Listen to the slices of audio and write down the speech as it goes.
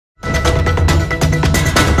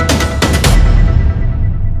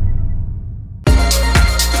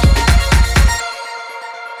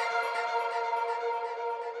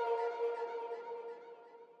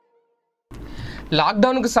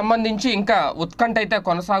లాక్డౌన్కు సంబంధించి ఇంకా ఉత్కంఠ అయితే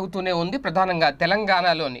కొనసాగుతూనే ఉంది. ప్రధానంగా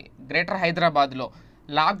తెలంగాణలోని గ్రేటర్ హైదరాబాద్లో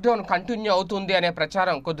లాక్డౌన్ కంటిన్యూ అవుతుంది అనే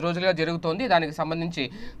ప్రచారం కొద్ది రోజులుగా జరుగుతోంది. దానికి సంబంధించి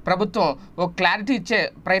ప్రభుత్వం ఒక క్లారిటీ ఇచ్చే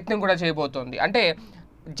ప్రయత్నం కూడా చేయబోతోంది. అంటే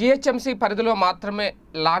జిహెచ్ఎంసీ పరిధిలో మాత్రమే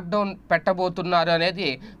లాక్డౌన్ పెట్టబోతున్నారు అనేది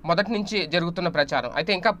మొదటి నుంచి జరుగుతున్న ప్రచారం.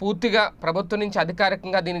 అయితే ఇంకా పూర్తిగా ప్రభుత్వం నుంచి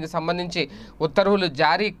అధికారికంగా దీనికి సంబంధించి ఉత్తర్వులు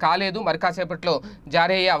జారీ కాలేదు. మరి కాసేపట్లో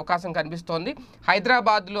జారీ అయ్యే అవకాశం కనిపిస్తోంది.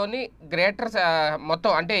 హైదరాబాద్లోని గ్రేటర్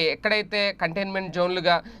మొత్తం అంటే ఎక్కడైతే కంటైన్మెంట్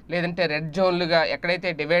జోన్లుగా లేదంటే రెడ్ జోన్లుగా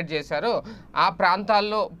ఎక్కడైతే డివైడ్ చేశారో ఆ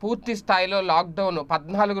ప్రాంతాల్లో పూర్తి స్థాయిలో లాక్డౌన్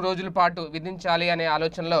 14 రోజుల పాటు విధించాలి అనే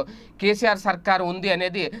ఆలోచనలో కేసీఆర్ సర్కారు ఉంది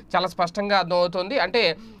అనేది చాలా స్పష్టంగా అర్థమవుతోంది. అంటే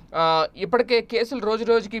ఇప్పటికే కేసులు రోజు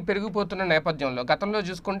రోజుకి పెరిగిపోతున్న నేపథ్యంలో గతంలో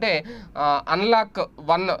చూసుకుంటే అన్లాక్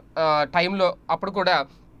 1 టైంలో అప్పుడు కూడా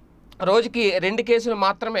రోజుకి 2 కేసులు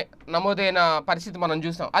మాత్రమే నమోదైన పరిస్థితి మనం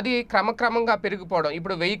చూసాం. అది క్రమక్రమంగా పెరిగిపోవడం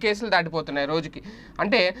ఇప్పుడు 1000 కేసులు దాటిపోతున్నాయి రోజుకి.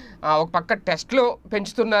 అంటే ఒక పక్క టెస్ట్లు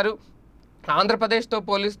పెంచుతున్నారు. ఆంధ్రప్రదేశ్తో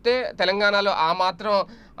పోలిస్తే తెలంగాణలో ఆ మాత్రం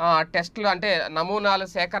టెస్టులు అంటే నమూనాల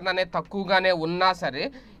సేకరణ అనేది తక్కువగానే ఉన్నా సరే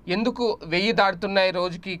ఎందుకు 1000 దాటుతున్నాయి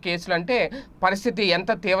రోజుకి కేసులు అంటే పరిస్థితి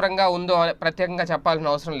ఎంత తీవ్రంగా ఉందో ప్రత్యేకంగా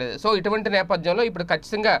చెప్పాల్సిన అవసరం లేదు. సో ఇటువంటి నేపథ్యంలో ఇప్పుడు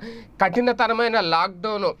ఖచ్చితంగా కఠినతరమైన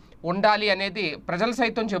లాక్డౌన్ ఉండాలి అనేది ప్రజలు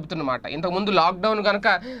సైతం చెబుతున్నమాట. ఇంతకుముందు లాక్డౌన్ కనుక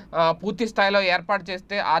పూర్తి స్థాయిలో ఏర్పాటు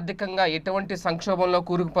చేస్తే ఆర్థికంగా ఎటువంటి సంక్షోభంలో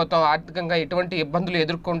కూరుకుపోతాం, ఆర్థికంగా ఎటువంటి ఇబ్బందులు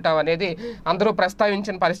ఎదుర్కొంటాం అనేది అందరూ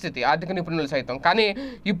ప్రస్తావించిన పరిస్థితి ఆర్థిక నిపుణులు సైతం. కానీ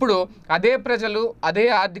ఇప్పుడు అదే ప్రజలు అదే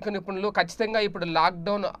ఆర్థిక నిపుణులు ఖచ్చితంగా ఇప్పుడు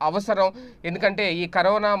లాక్డౌన్ అవసరం, ఎందుకంటే ఈ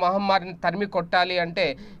కరోనా మహమ్మారిని తరిమి కొట్టాలి అంటే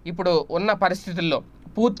ఇప్పుడు ఉన్న పరిస్థితుల్లో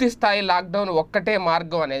పూర్తి స్థాయి లాక్డౌన్ ఒక్కటే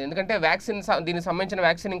మార్గం అనేది. ఎందుకంటే దీనికి సంబంధించిన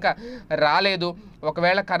వ్యాక్సిన్ ఇంకా రాలేదు.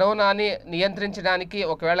 ఒకవేళ కరోనాని నియంత్రించడానికి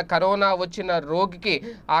ఒకవేళ కరోనా వచ్చిన రోగికి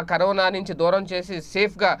ఆ కరోనా నుంచి దూరం చేసి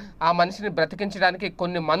సేఫ్గా ఆ మనిషిని బ్రతికించడానికి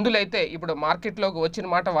కొన్ని మందులైతే ఇప్పుడు మార్కెట్లోకి వచ్చిన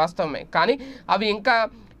మాట వాస్తవమే. కానీ అవి ఇంకా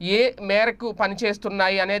ఏ మేరకు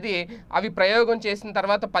పనిచేస్తున్నాయి అనేది అవి ప్రయోగం చేసిన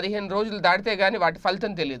తర్వాత 15 రోజులు దాటితే కానీ వాటి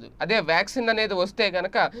ఫలితం తెలియదు. అదే వ్యాక్సిన్ అనేది వస్తే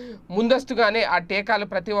కనుక ముందస్తుగానే ఆ టీకాలు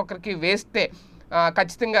ప్రతి ఒక్కరికి వేస్తే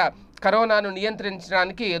ఖచ్చితంగా కరోనాను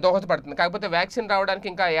నియంత్రించడానికి దోహదపడుతుంది. కాకపోతే వ్యాక్సిన్ రావడానికి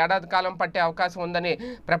ఇంకా ఏడాది కాలం పట్టే అవకాశం ఉందని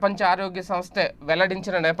ప్రపంచ ఆరోగ్య సంస్థ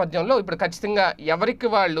వెల్లడించిన నేపథ్యంలో ఇప్పుడు ఖచ్చితంగా ఎవరికి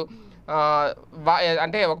వాళ్ళు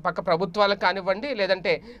అంటే ఒక పక్క ప్రభుత్వాలు కానివ్వండి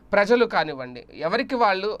లేదంటే ప్రజలు కానివ్వండి ఎవరికి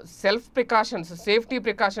వాళ్ళు సెల్ఫ్ ప్రికాషన్స్ సేఫ్టీ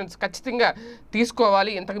ప్రికాషన్స్ ఖచ్చితంగా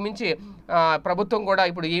తీసుకోవాలి. ఇంతకు మించి ప్రభుత్వం కూడా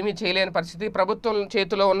ఇప్పుడు ఏమీ చేయలేని పరిస్థితి. ప్రభుత్వం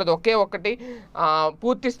చేతిలో ఉన్నది ఒకే ఒక్కటి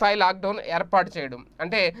పూర్తి స్థాయి లాక్డౌన్ ఏర్పాటు చేయడం.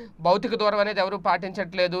 అంటే భౌతిక దూరం అనేది ఎవరు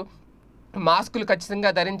పాటించట్లేదు. మాస్కులు ఖచ్చితంగా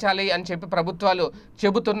ధరించాలి అని చెప్పి ప్రభుత్వాలు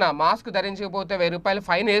చెబుతున్నా మాస్క్ ధరించకపోతే 1000 రూపాయలు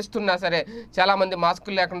ఫైన్ వేస్తున్నా సరే చాలామంది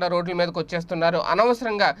మాస్కులు లేకుండా రోడ్ల మీదకి వచ్చేస్తున్నారు,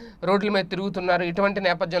 అనవసరంగా రోడ్ల మీద తిరుగుతున్నారు. ఇటువంటి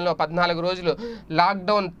నేపథ్యంలో 14 రోజులు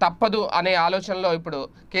లాక్డౌన్ తప్పదు అనే ఆలోచనలో ఇప్పుడు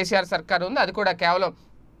కేసీఆర్ సర్కారు ఉంది. అది కూడా కేవలం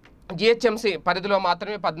జిహెచ్ఎంసీ పరిధిలో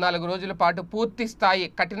మాత్రమే 14 రోజుల పాటు పూర్తి స్థాయి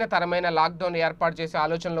కఠినతరమైన లాక్డౌన్ ఏర్పాటు చేసే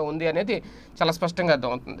ఆలోచనలో ఉంది అనేది చాలా స్పష్టంగా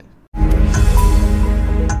అర్థమవుతుంది.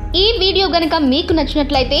 ఈ వీడియో గనుక మీకు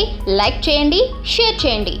నచ్చినట్లయితే లైక్ చేయండి, షేర్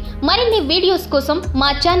చేయండి. మరిన్ని వీడియోస్ కోసం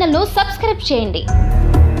మా ఛానల్ను సబ్స్క్రైబ్ చేయండి.